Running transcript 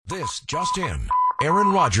This just in.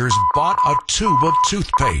 Aaron Rodgers bought a tube of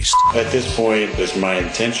toothpaste. At this point, it's my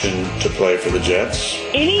intention to play for the Jets.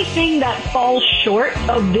 Anything that falls short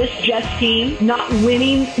of this Jets team not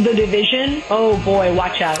winning the division, oh boy,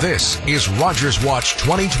 watch out. This is Rodgers Watch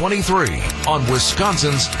 2023 on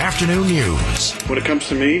Wisconsin's Afternoon News. When it comes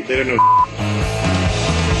to me, they don't know.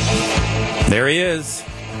 There he is,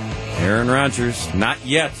 Aaron Rodgers, not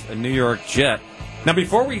yet a New York Jet. Now,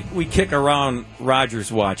 before we kick around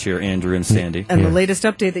Rodgers Watch here, Andrew and Sandy. And the latest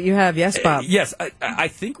update that you have, yes, Bob? Yes, I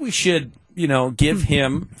think we should, give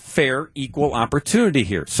him fair, equal opportunity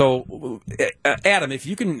here. So, Adam, if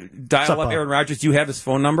you can dial up Aaron Rodgers, you have his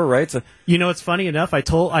phone number, right? So, it's funny enough. I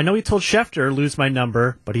know he told Schefter lose my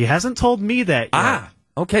number, but he hasn't told me that yet.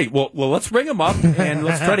 Okay. Well, let's bring him up, and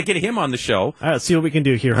let's try to get him on the show. All right, let's see what we can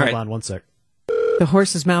do here. Hold on one sec. The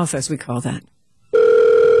horse's mouth, as we call that.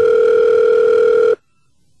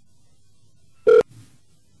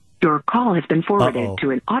 Your call has been forwarded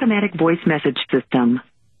to an automatic voice message system.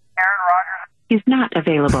 Aaron Rodgers is not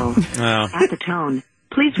available. At the tone,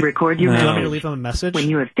 please record your message. Do you want me to leave him a message? When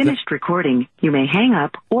you have finished recording, you may hang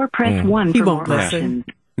up or press 1 for more options.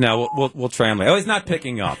 No, we'll try him. Oh, he's not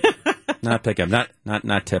picking up. Not picking up.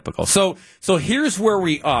 Not typical. So here's where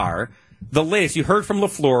we are. The latest. You heard from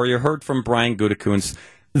LaFleur. You heard from Brian Gutekunst.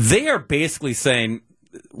 They are basically saying,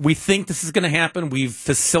 we think this is going to happen. We've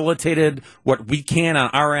facilitated what we can on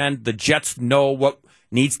our end. The Jets know what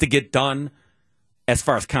needs to get done as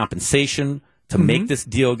far as compensation to make this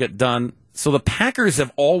deal get done. So the Packers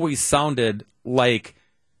have always sounded like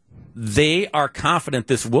they are confident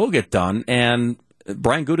this will get done. And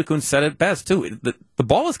Brian Gutekunst said it best, too. The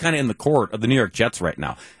ball is kind of in the court of the New York Jets right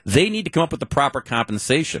now. They need to come up with the proper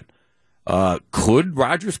compensation. Could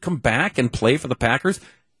Rodgers come back and play for the Packers?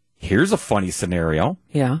 Here's a funny scenario.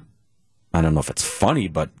 Yeah. I don't know if it's funny,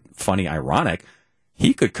 but funny, ironic.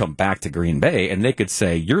 He could come back to Green Bay, and they could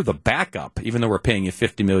say, you're the backup, even though we're paying you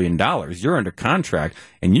 $50 million. You're under contract,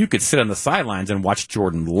 and you could sit on the sidelines and watch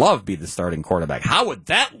Jordan Love be the starting quarterback. How would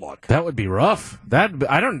that look? That would be rough. I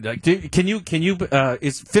don't. Can you?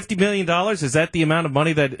 Is $50 million? Is that the amount of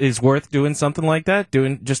money that is worth doing something like that?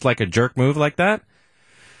 Doing just like a jerk move like that?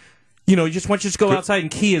 You just want you to go outside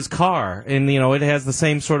and key his car, and it has the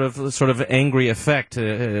same sort of angry effect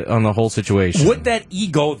on the whole situation. Would that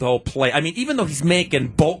ego though play? I mean, even though he's making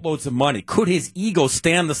boatloads of money, could his ego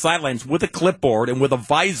stand on the sidelines with a clipboard and with a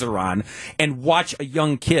visor on and watch a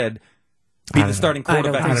young kid be the starting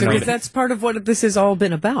quarterback? I don't think so, because that's part of what this has all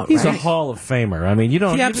been about. He's a Hall of Famer. I mean, you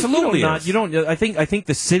don't. He absolutely is. You don't. I think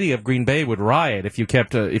the city of Green Bay would riot if you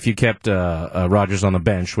kept Rodgers on the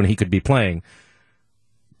bench when he could be playing.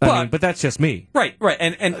 But that's just me. Right.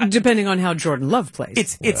 And depending on how Jordan Love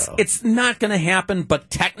plays. It's not going to happen, but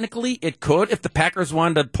technically it could if the Packers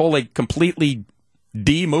wanted to pull a completely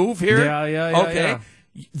D move here. Yeah. Okay.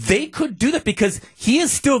 Yeah. They could do that because he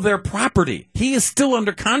is still their property. He is still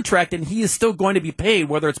under contract, and he is still going to be paid,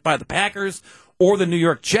 whether it's by the Packers or the New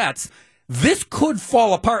York Jets. This could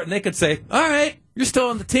fall apart, and they could say, all right, you're still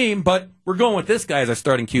on the team, but we're going with this guy as our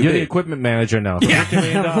starting QB. You're the equipment manager now. For $50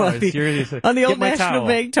 million. On the old National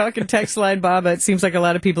Bank talk and text line, Bob, it seems like a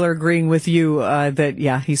lot of people are agreeing with you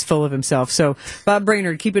that, he's full of himself. So, Bob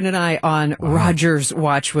Brainerd, keeping an eye on Rodgers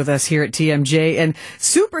Watch with us here at TMJ. And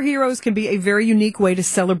superheroes can be a very unique way to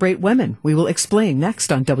celebrate women. We will explain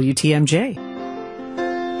next on WTMJ.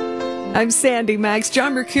 I'm Sandy Max.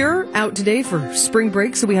 John Mercure out today for spring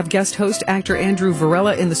break, so we have guest host actor Andrew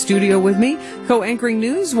Varela in the studio with me. Co-anchoring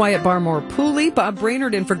news, Wyatt Barmore-Pooley. Bob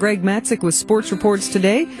Brainerd in for Greg Matzik with sports reports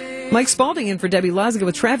today. Mike Spalding in for Debbie Loziga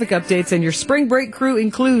with traffic updates. And your spring break crew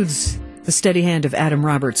includes the steady hand of Adam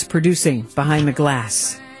Roberts producing Behind the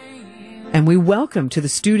Glass. And we welcome to the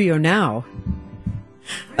studio now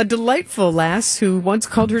a delightful lass who once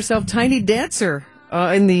called herself Tiny Dancer.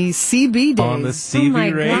 In the CB days. On the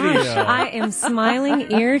CB radio. Gosh, I am smiling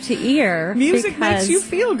ear to ear. Music makes you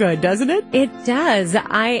feel good, doesn't it? It does.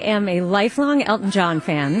 I am a lifelong Elton John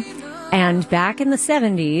fan. And back in the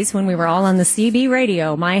 70s, when we were all on the CB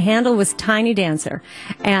radio, my handle was Tiny Dancer.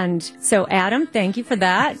 And so, Adam, thank you for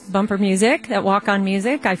that bumper music, that walk-on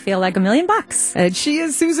music. I feel like $1 million. And she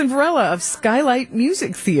is Susan Varela of Skylight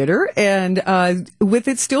Music Theater. And with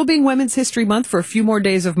it still being Women's History Month for a few more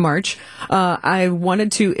days of March, I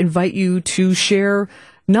wanted to invite you to share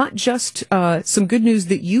not just some good news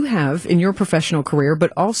that you have in your professional career,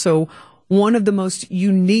 but also one of the most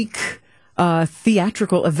unique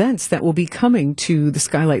theatrical events that will be coming to the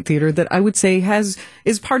Skylight Theater that I would say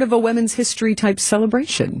is part of a women's history type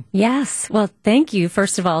celebration. Yes. Well, thank you,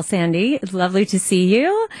 first of all, Sandy. It's lovely to see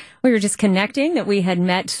you. We were just connecting that we had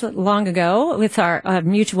met long ago with our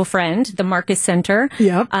mutual friend, the Marcus Center.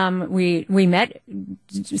 Yep. We met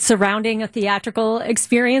surrounding a theatrical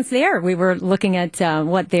experience there. We were looking at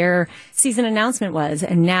what their season announcement was.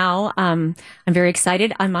 And now I'm very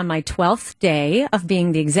excited. I'm on my 12th day of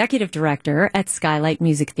being the executive director at Skylight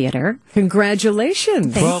Music Theater.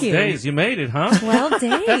 Congratulations. Thank 12 you. days. You made it, huh? 12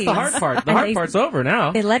 days. That's the hard part. The hard part's over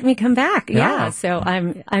now. They let me come back. Yeah. So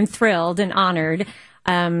I'm thrilled and honored.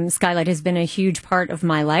 Skylight has been a huge part of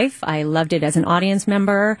my life. I loved it as an audience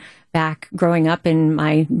member back growing up in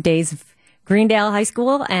my days of Greendale High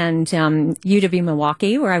School and UW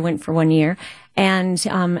Milwaukee, where I went for 1 year. And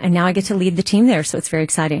now I get to lead the team there, so it's very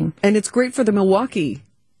exciting. And it's great for the Milwaukee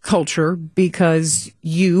culture because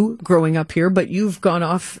you growing up here, but you've gone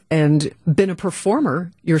off and been a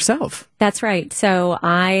performer yourself. That's right. So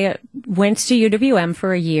I went to UWM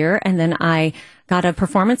for a year, and then I got a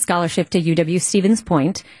performance scholarship to UW Stevens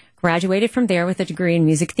Point, graduated from there with a degree in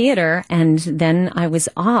music theater, and then I was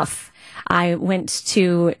off. I went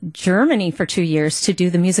to Germany for 2 years to do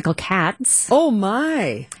the musical Cats. Oh,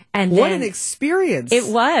 my. And what then an experience. It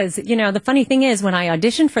was. You know, the funny thing is when I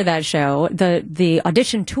auditioned for that show, the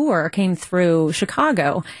audition tour came through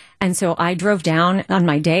Chicago. And so I drove down on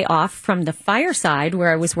my day off from the Fireside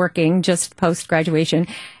where I was working just post graduation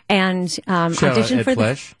and auditioned for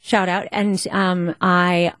the shout out. And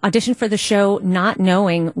I auditioned for the show not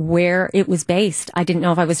knowing where it was based. I didn't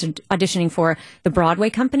know if I was auditioning for the Broadway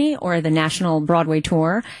company or the National Broadway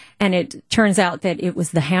Tour. And it turns out that it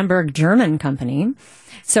was the Hamburg German company.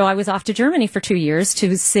 So I was off to Germany for 2 years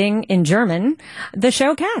to sing in German the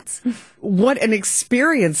show Cats. What an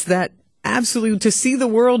experience that absolutely to see the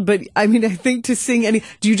world. But I mean, I think to sing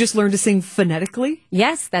do you just learn to sing phonetically?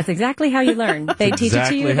 Yes, that's exactly how you learn. They teach it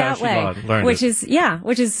to you that way, which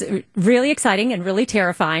is really exciting and really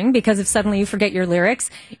terrifying because if suddenly you forget your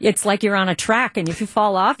lyrics, it's like you're on a track. And if you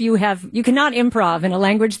fall off, you cannot improv in a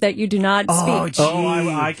language that you do not speak.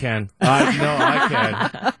 I can.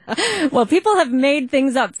 I can. Well, people have made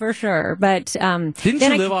things up for sure, but didn't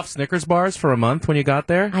you live off Snickers bars for a month when you got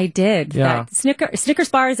there? I did. Yeah. Snickers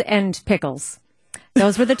bars and pickles.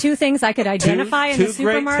 Those were the two things I could identify in the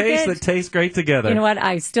supermarket. Two great tastes that taste great together. You know what?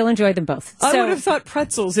 I still enjoy them both. I would have thought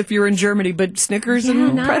pretzels if you're in Germany, but Snickers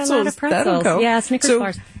and pretzels. A lot of pretzels. That'll go. Yeah, Snickers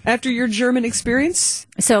bars. After your German experience?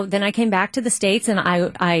 So then I came back to the States and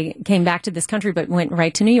I came back to this country, but went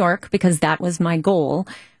right to New York because that was my goal,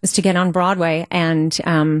 was to get on Broadway. And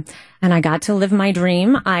I got to live my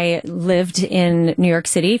dream. I lived in New York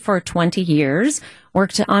City for 20 years,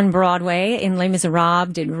 worked on Broadway in Les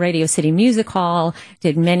Miserables, did Radio City Music Hall,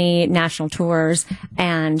 did many national tours,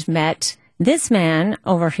 and met this man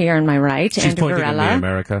over here on my right, She's Andrew pointing Varela. at me,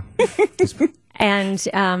 America.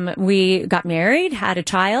 And we got married, had a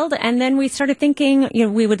child, and then we started thinking,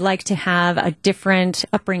 we would like to have a different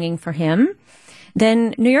upbringing for him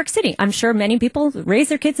than New York City. I'm sure many people raise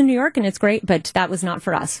their kids in New York and it's great, but that was not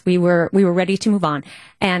for us. We were ready to move on.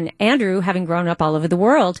 And Andrew, having grown up all over the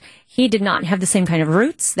world, he did not have the same kind of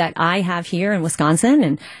roots that I have here in Wisconsin.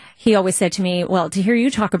 And he always said to me, well, to hear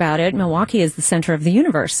you talk about it, Milwaukee is the center of the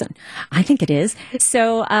universe. And I think it is.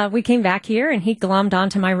 So we came back here and he glommed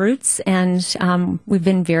onto my roots and we've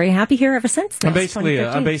been very happy here ever since. I'm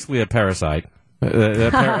basically a parasite.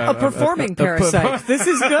 A performing parasite. This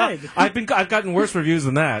is good. I've gotten worse reviews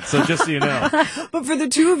than that, so just so you know. But for the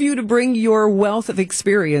two of you to bring your wealth of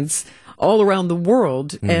experience all around the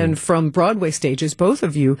world and from Broadway stages, both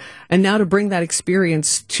of you, and now to bring that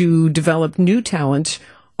experience to develop new talent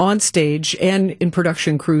on stage and in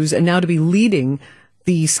production crews, and now to be leading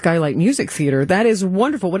the Skylight Music Theater, that is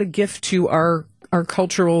wonderful. What a gift to our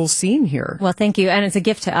cultural scene here. Well, thank you. And it's a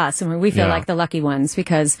gift to us. I mean, we feel like the lucky ones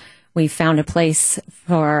because we found a place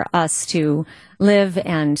for us to live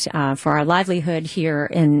and for our livelihood here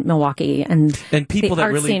in Milwaukee, and people that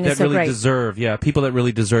really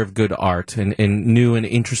deserve good art and new and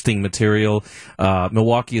interesting material.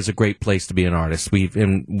 Milwaukee is a great place to be an artist.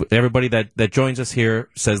 Everybody that joins us here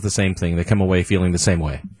says the same thing. They come away feeling the same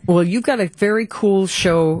way. Well, you've got a very cool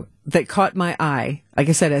show that caught my eye. Like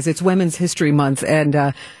I said, as it's Women's History Month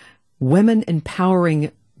and women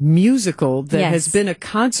empowering musical that has been a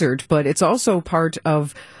concert, but it's also part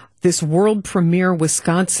of this world premiere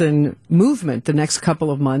Wisconsin movement the next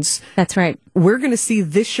couple of months. That's right. We're going to see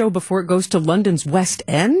this show before it goes to London's West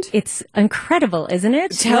End. It's incredible, isn't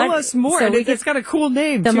it? Tell us more. So It's got a cool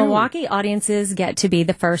name, The too. Milwaukee audiences get to be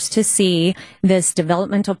the first to see this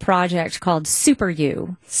developmental project called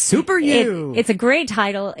SuperYou. SuperYou. It's a great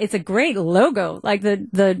title. It's a great logo. Like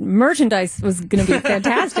the merchandise was going to be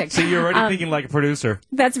fantastic. So you're already thinking like a producer.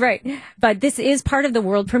 That's right. But this is part of the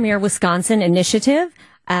World Premiere Wisconsin initiative.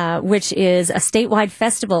 Which is a statewide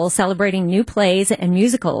festival celebrating new plays and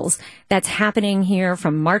musicals that's happening here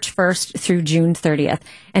from March 1st through June 30th.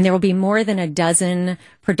 And there will be more than a dozen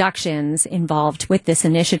productions involved with this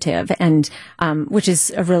initiative, and which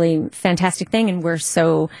is a really fantastic thing, and we're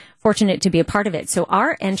so fortunate to be a part of it. So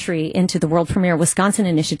our entry into the World Premiere Wisconsin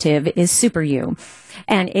initiative is SuperYou,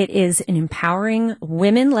 and it is an empowering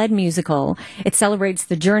women-led musical. It celebrates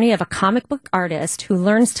the journey of a comic book artist who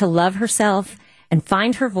learns to love herself and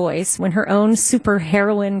find her voice when her own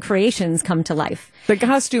superheroine creations come to life. The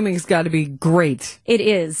costuming's got to be great. It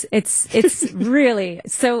is. It's really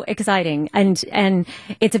so exciting, and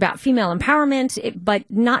it's about female empowerment, but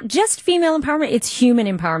not just female empowerment. It's human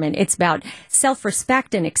empowerment. It's about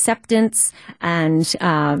self-respect and acceptance, and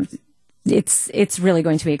it's really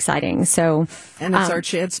going to be exciting. So, and it's our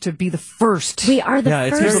chance to be the first. We are the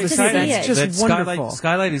first to see it. It's just wonderful.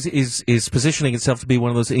 Skylight is positioning itself to be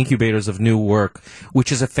one of those incubators of new work,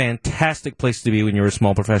 which is a fantastic place to be when you're a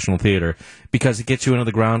small professional theater, because it gets you into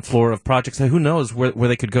the ground floor of projects that who knows where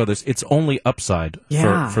they could go. It's only upside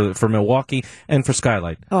for Milwaukee and for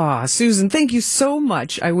Skylight. Ah, Susan, thank you so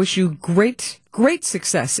much. I wish you great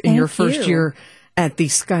success in your first year at the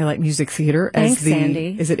Skylight Music Theater as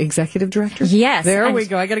Sandy. Is it executive director? Yes. There we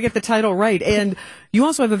go. I got to get the title right. And you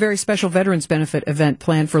also have a very special veterans benefit event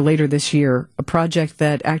planned for later this year, a project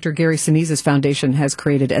that actor Gary Sinise's foundation has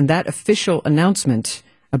created. And that official announcement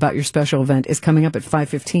about your special event is coming up at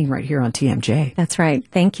 5:15 right here on TMJ. That's right.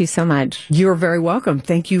 Thank you so much. You're very welcome.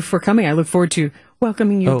 Thank you for coming. I look forward to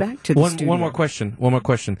welcoming you back to the studio. One more question.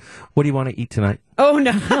 What do you want to eat tonight? Oh,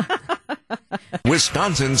 no.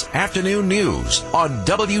 Wisconsin's afternoon news on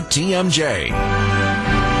WTMJ.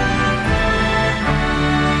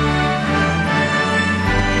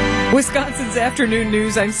 Wisconsin's afternoon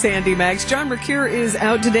news. I'm Sandy Max. John Mercure is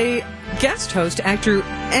out today. Guest host, actor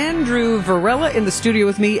Andrew Varela in the studio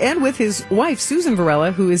with me and with his wife, Susan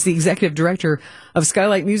Varela, who is the executive director of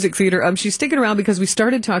Skylight Music Theater. She's sticking around because we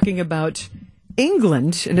started talking about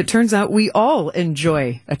England, and it turns out we all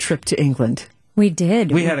enjoy a trip to England. We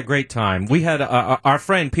did. We had a great time. We had our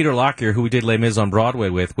friend Peter Lockyer, who we did Les Mis on Broadway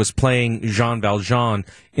with, was playing Jean Valjean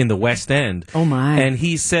in the West End. Oh, my. And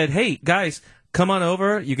he said, hey, guys, come on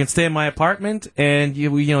over. You can stay in my apartment, and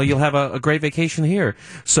you'll have a great vacation here.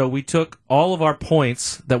 So we took all of our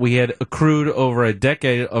points that we had accrued over a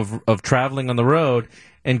decade of traveling on the road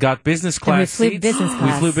and got business class seats. Business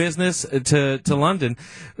class. We flew business to London.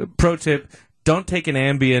 Pro tip. Don't take an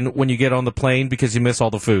Ambien when you get on the plane because you miss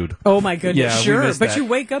all the food. Oh, my goodness. Yeah, sure. But you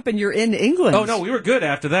wake up and you're in England. Oh, no, we were good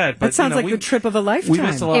after that. But, that sounds like the trip of a lifetime. We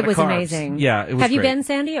missed a lot It of was carbs. amazing. Yeah, it was Have you great. been,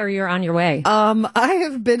 Sandy, or you're on your way? I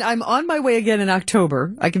have been. I'm on my way again in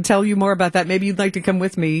October. I can tell you more about that. Maybe you'd like to come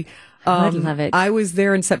with me. I'd love it. I was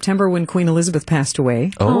there in September when Queen Elizabeth passed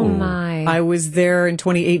away. Oh, my. I was there in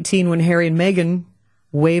 2018 when Harry and Meghan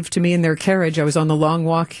waved to me in their carriage. I was on the long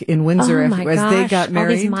walk in Windsor as they got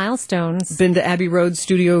married. All these milestones. Been to Abbey Road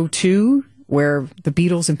Studio 2, where the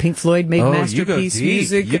Beatles and Pink Floyd made masterpiece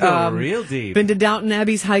music. You go real deep. Been to Downton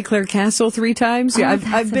Abbey's Highclere Castle 3 times. Yeah,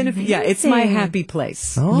 I've been. It's my happy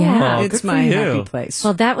place. Oh, Yeah. It's my happy place.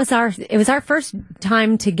 Well, it was our first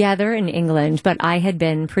time together in England, but I had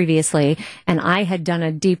been previously, and I had done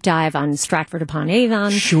a deep dive on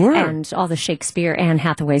Stratford-upon-Avon. Sure. And all the Shakespeare, Anne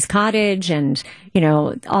Hathaway's Cottage, and,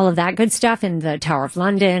 all of that good stuff, and the Tower of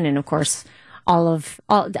London, and of course,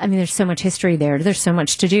 there's so much history there. There's so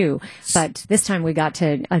much to do. But this time we got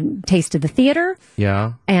to taste of the theater.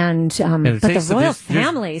 Yeah. But the royal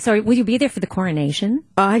family. So will you be there for the coronation?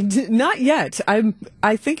 Not yet.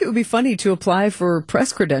 I think it would be funny to apply for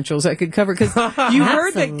press credentials I could cover, because you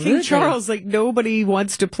heard that King Charles, nobody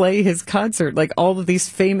wants to play his concert. All of these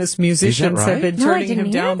famous musicians have been turning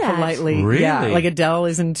him down politely. Really? Yeah, Adele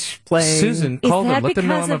isn't playing. Susan, call them. Let them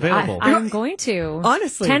know I'm available. I'm going to.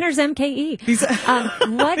 Honestly. Tenors MKE.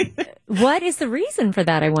 What is the reason for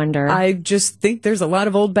that, I wonder? I just think there's a lot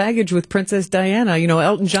of old baggage with Princess Diana.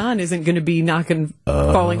 Elton John isn't going to be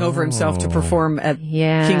falling over himself to perform at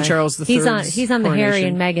King Charles III. He's on the Harry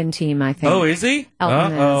and Meghan team, I think. Oh, is he?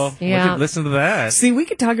 Elton is. Yeah. Listen to that. See, we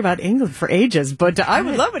could talk about England for ages, but I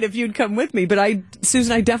would love it if you'd come with me. But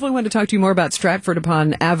Susan, I definitely want to talk to you more about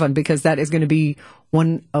Stratford-upon-Avon, because that is going to be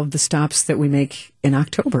one of the stops that we make in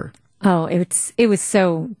October. Oh, it was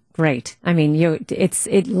so great. I mean,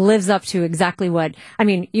 it lives up to exactly what, I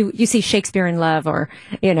mean, you see Shakespeare in Love, or,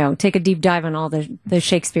 take a deep dive on all the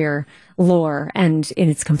Shakespeare lore, and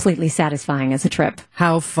it's completely satisfying as a trip.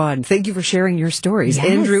 How fun. Thank you for sharing your stories, Yes.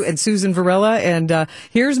 Andrew and Susan Varela. And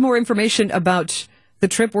here's more information about the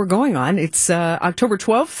trip we're going on. It's October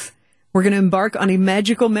 12th. We're going to embark on a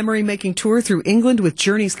magical memory-making tour through England with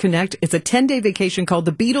Journeys Connect. It's a 10-day vacation called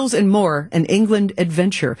The Beatles and More, an England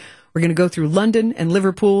adventure. We're going to go through London and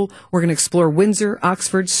Liverpool. We're going to explore Windsor,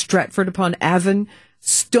 Oxford, Stratford-upon-Avon,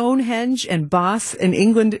 Stonehenge, and Bath in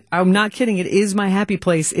England. I'm not kidding. It is my happy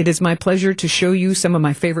place. It is my pleasure to show you some of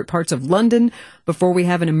my favorite parts of London before we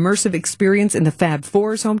have an immersive experience in the Fab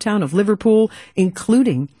Four's hometown of Liverpool,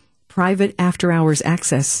 including private after-hours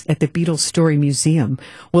access at the Beatles Story Museum.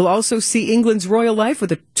 We'll also see England's royal life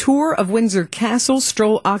with a tour of Windsor Castle,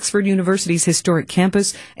 stroll Oxford University's historic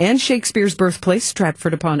campus, and Shakespeare's birthplace,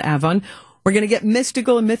 Stratford-upon-Avon. We're going to get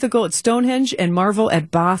mystical and mythical at Stonehenge and marvel at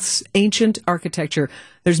Bath's ancient architecture.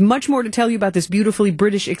 There's much more to tell you about this beautifully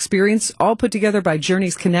British experience, all put together by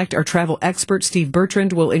Journeys Connect. Our travel expert, Steve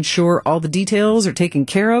Bertrand, will ensure all the details are taken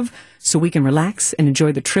care of so we can relax and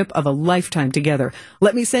enjoy the trip of a lifetime together.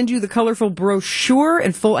 Let me send you the colorful brochure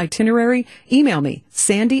and full itinerary. Email me,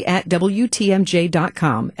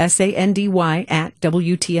 sandy@WTMJ.com,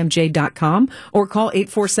 SANDY@WTMJ.com, or call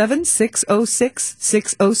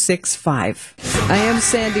 847-606-6065. I am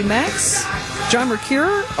Sandy Max. John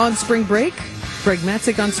Mercure on spring break. Greg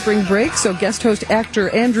Matzik on spring break, so guest host actor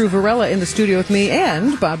Andrew Varela in the studio with me,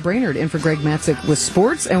 and Bob Brainerd in for Greg Matzik with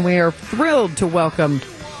sports, and we are thrilled to welcome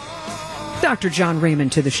Dr. John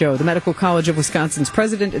Raymond to the show, the Medical College of Wisconsin's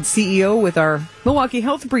president and CEO, with our Milwaukee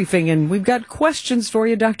Health Briefing, and we've got questions for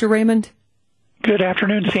you, Dr. Raymond. Good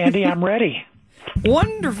afternoon, Sandy. I'm ready.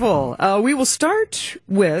 Wonderful. We will start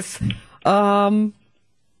with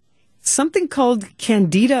something called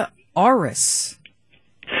Candida auris.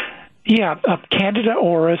 Yeah, Candida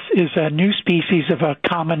auris is a new species of a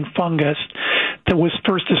common fungus that was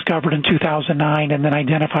first discovered in 2009 and then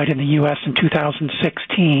identified in the U.S. in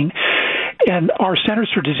 2016. And our Centers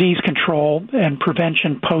for Disease Control and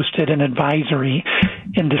Prevention posted an advisory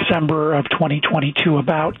in December of 2022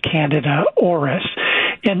 about Candida auris.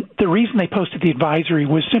 And the reason they posted the advisory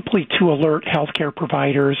was simply to alert healthcare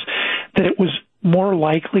providers that it was more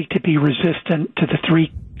likely to be resistant to the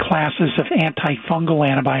three classes of antifungal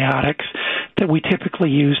antibiotics that we typically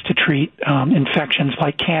use to treat infections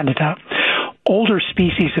like Candida. Older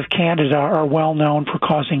species of Candida are well known for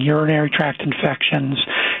causing urinary tract infections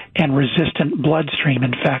and resistant bloodstream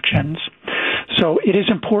infections. So it is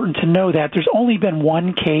important to know that there's only been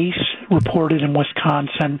one case reported in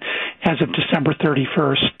Wisconsin as of December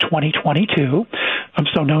 31st, 2022.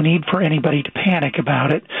 So no need for anybody to panic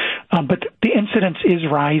about it. But the incidence is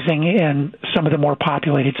rising in some of the more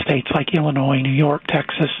populated states like Illinois, New York,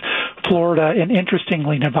 Texas, Florida, and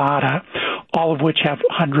interestingly Nevada, all of which have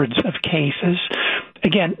hundreds of cases.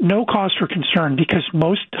 Again, no cause for concern because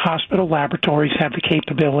most hospital laboratories have the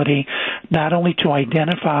capability not only to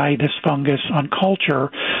identify this fungus on culture,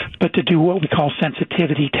 but to do what we call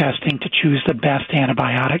sensitivity testing to choose the best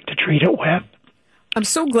antibiotic to treat it with. I'm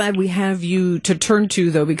so glad we have you to turn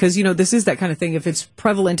to, though, because, this is that kind of thing. If it's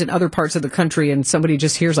prevalent in other parts of the country and somebody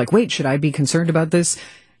just hears like, wait, should I be concerned about this?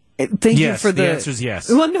 Thank you for the answer is yes.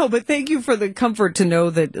 Well, no, but thank you for the comfort to know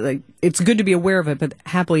that it's good to be aware of it, but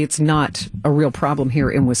happily it's not a real problem here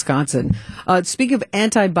in Wisconsin. Speaking of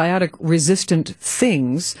antibiotic-resistant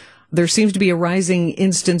things, there seems to be a rising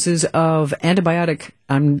instances of antibiotic,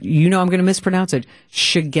 I'm going to mispronounce it,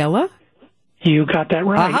 Shigella? You got that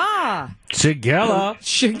right. Aha! Shigella.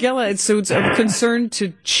 Shigella. And so it's of concern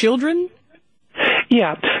to children?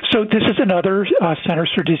 Yeah. So this is another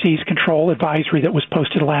Centers for Disease Control advisory that was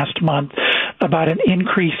posted last month about an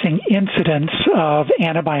increasing incidence of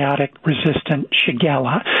antibiotic-resistant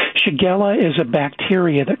Shigella. Shigella is a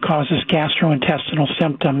bacteria that causes gastrointestinal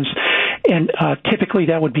symptoms, and typically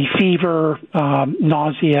that would be fever,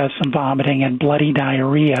 nausea, some vomiting, and bloody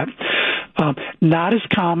diarrhea. Not as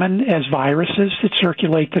common as viruses that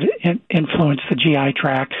circulate that influence the GI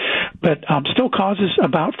tract, but still causes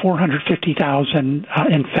about 450,000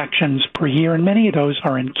 infections per year, and many of those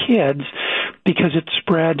are in kids because it's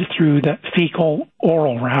spread through the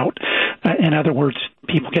fecal-oral route. In other words,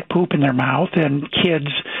 people get poop in their mouth, and kids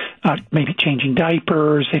maybe changing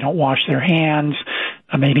diapers, they don't wash their hands,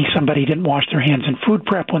 maybe somebody didn't wash their hands in food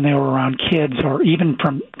prep when they were around kids, or even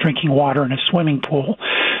from drinking water in a swimming pool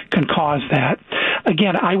can cause that.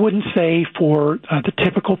 again, I wouldn't say for the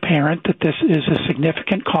typical parent that this is a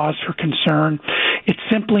significant cause for concern. It's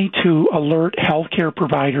simply to alert healthcare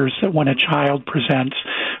providers that when a child presents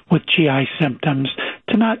with GI symptoms,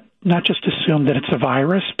 to not just assume that it's a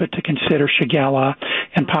virus, but to consider Shigella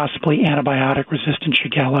and possibly antibiotic-resistant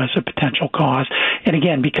Shigella as a potential cause. And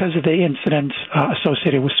again, because of the incidents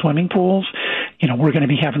associated with swimming pools, we're going to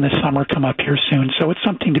be having the summer come up here soon, so it's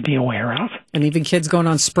something to be aware of. And even kids going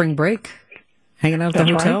on spring break, hanging out at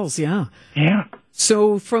the hotels, right. Yeah.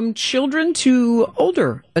 So from children to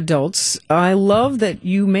older adults, I love that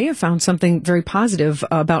you may have found something very positive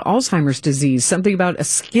about Alzheimer's disease, something about a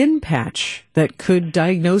skin patch that could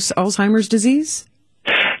diagnose Alzheimer's disease?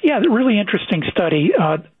 Yeah, a really interesting study.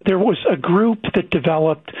 There was a group that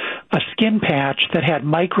developed a skin patch that had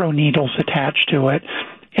microneedles attached to it,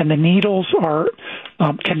 and the needles are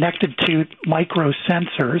connected to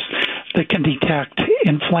microsensors that can detect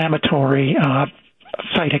inflammatory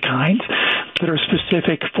cytokines that are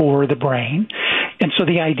specific for the brain. And so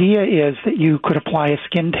the idea is that you could apply a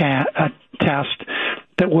skin test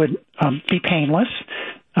that would be painless,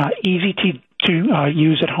 easy to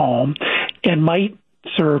use at home, and might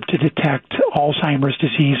serve to detect Alzheimer's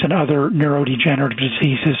disease and other neurodegenerative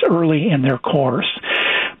diseases early in their course.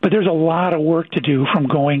 But there's a lot of work to do from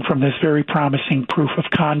going from this very promising proof of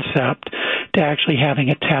concept to actually having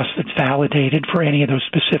a test that's validated for any of those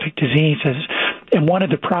specific diseases. And one of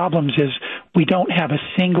the problems is we don't have a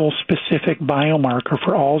single specific biomarker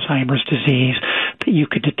for Alzheimer's disease that you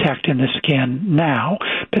could detect in the skin now.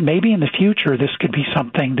 But maybe in the future, this could be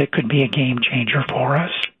something that could be a game changer for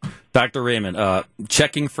us. Dr. Raymond,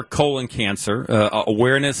 checking for colon cancer,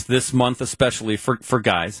 awareness this month, especially for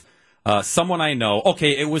guys. Someone I know,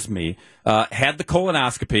 it was me, had the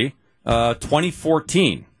colonoscopy,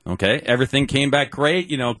 2014. Okay, everything came back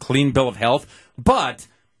great, clean bill of health. But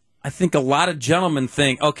I think a lot of gentlemen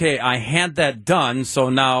think, I had that done, so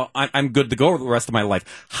now I'm good to go the rest of my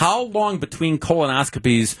life. How long between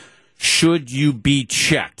colonoscopies should you be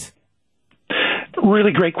checked?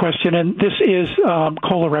 Really great question, and this is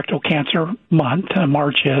colorectal cancer month,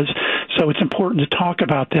 March is, so it's important to talk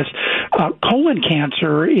about this. Colon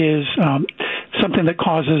cancer is something that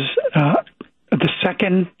causes the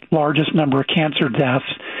second largest number of cancer deaths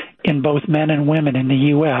in both men and women in the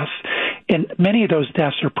U.S., and many of those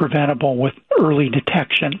deaths are preventable with early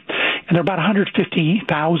detection. And there are about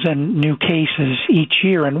 150,000 new cases each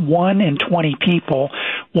year, and 1 in 20 people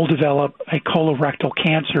will develop a colorectal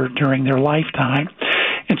cancer during their lifetime.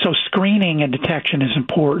 And so screening and detection is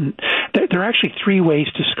important. There are actually 3 ways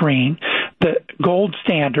to screen. The gold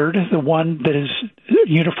standard, the one that is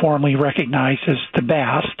uniformly recognized as the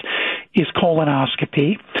best, is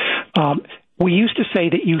colonoscopy. We used to say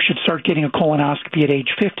that you should start getting a colonoscopy at age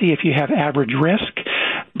 50 if you have average risk,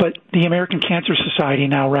 but the American Cancer Society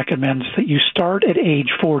now recommends that you start at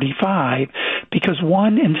age 45 because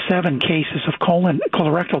 1 in 7 cases of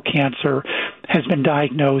colorectal cancer has been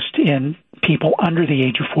diagnosed in people under the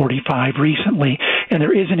age of 45 recently, and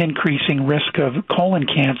there is an increasing risk of colon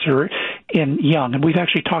cancer in young. And we've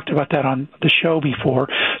actually talked about that on the show before.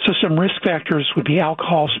 So some risk factors would be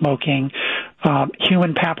alcohol smoking,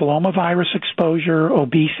 human papillomavirus exposure,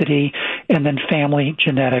 obesity, and then family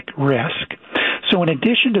genetic risk. So in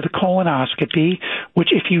addition to the colonoscopy, which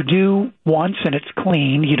if you do once and it's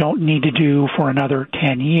clean, you don't need to do for another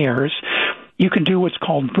 10 years, you can do what's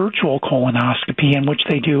called virtual colonoscopy, in which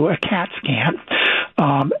they do a CAT scan.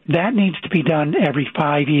 That needs to be done every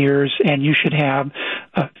 5 years, and you should have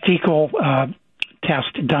a fecal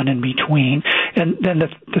test done in between. And then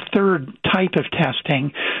the third type of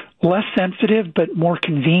testing, less sensitive but more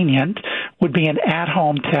convenient, would be an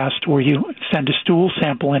at-home test where you send a stool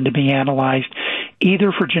sample in to be analyzed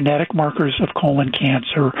either for genetic markers of colon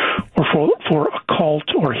cancer or for occult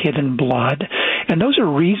or hidden blood. And those are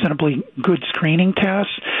reasonably good screening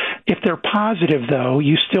tests. If they're positive, though,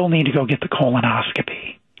 you still need to go get the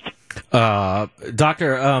colonoscopy.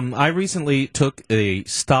 Doctor, I recently took a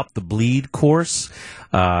Stop the Bleed course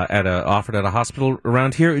offered at a hospital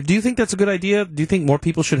around here. Do you think that's a good idea? Do you think more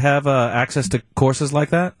people should have access to courses like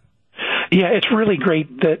that? Yeah, it's really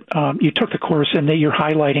great that you took the course and that you're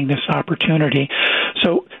highlighting this opportunity.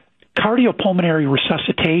 So cardiopulmonary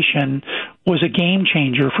resuscitation was a game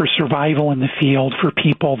changer for survival in the field for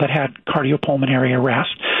people that had cardiopulmonary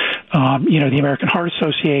arrest. The American Heart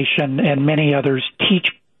Association and many others teach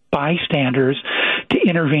bystanders to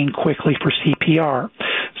intervene quickly for CPR.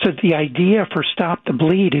 So the idea for Stop the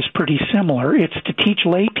Bleed is pretty similar. It's to teach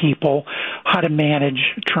lay people how to manage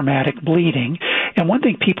traumatic bleeding. And one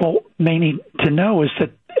thing people may need to know is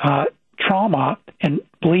that trauma and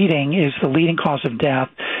bleeding is the leading cause of death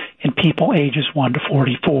in people ages 1 to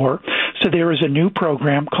 44. So there is a new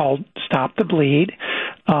program called Stop the Bleed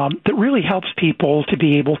that really helps people to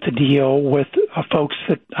be able to deal with folks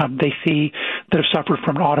that they see that have suffered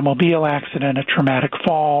from an automobile accident, a traumatic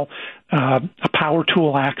fall, a power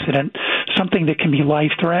tool accident, something that can be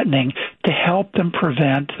life-threatening, to help them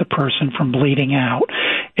prevent the person from bleeding out.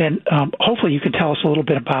 And hopefully you can tell us a little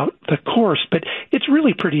bit about the course, but it's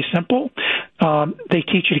really pretty simple. They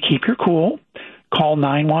teach you to keep your cool, call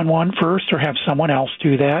 911 first or have someone else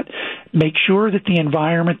do that. Make sure that the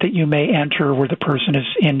environment that you may enter where the person is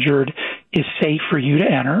injured is safe for you to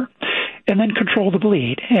enter. And then control the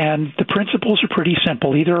bleed. And the principles are pretty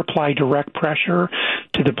simple. Either apply direct pressure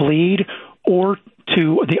to the bleed or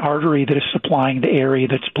to the artery that is supplying the area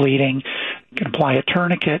that's bleeding. You can apply a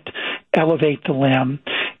tourniquet, elevate the limb,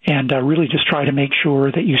 and really just try to make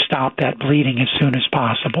sure that you stop that bleeding as soon as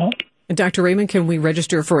possible. And Dr. Raymond, can we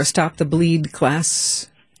register for a Stop the Bleed class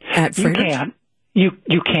at Freighter? You can.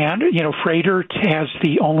 You can. You know, Freighter has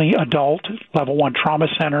the only adult level 1 trauma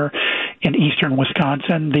center in eastern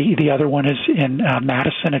Wisconsin. The other one is in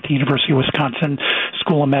Madison at the University of Wisconsin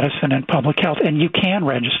School of Medicine and Public Health, and you can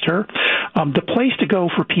register. The place to go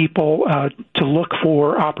for people to look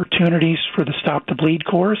for opportunities for the Stop the Bleed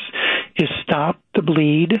course is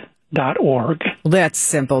stopthebleed.org. Well, that's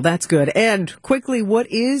simple. That's good. And quickly,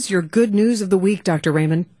 what is your good news of the week, Dr.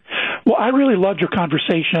 Raymond? Well, I really loved your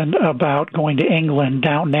conversation about going to England,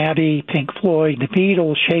 Downton Abbey, Pink Floyd, the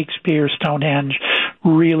Beatles, Shakespeare, Stonehenge.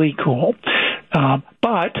 Really cool.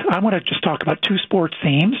 But I want to just talk about 2 sports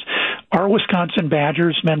themes. Our Wisconsin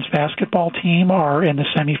Badgers men's basketball team are in the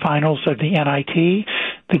semifinals of the NIT.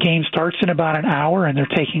 The game starts in about an hour, and they're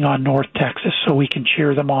taking on North Texas, so we can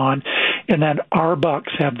cheer them on. And then our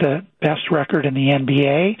Bucks have the best record in the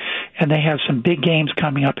NBA, and they have some big games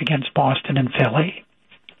coming up against Boston and Philly.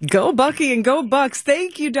 Go Bucky and go Bucks.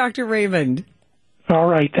 Thank you, Dr. Raymond. All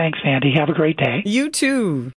right. Thanks, Andy. Have a great day. You too.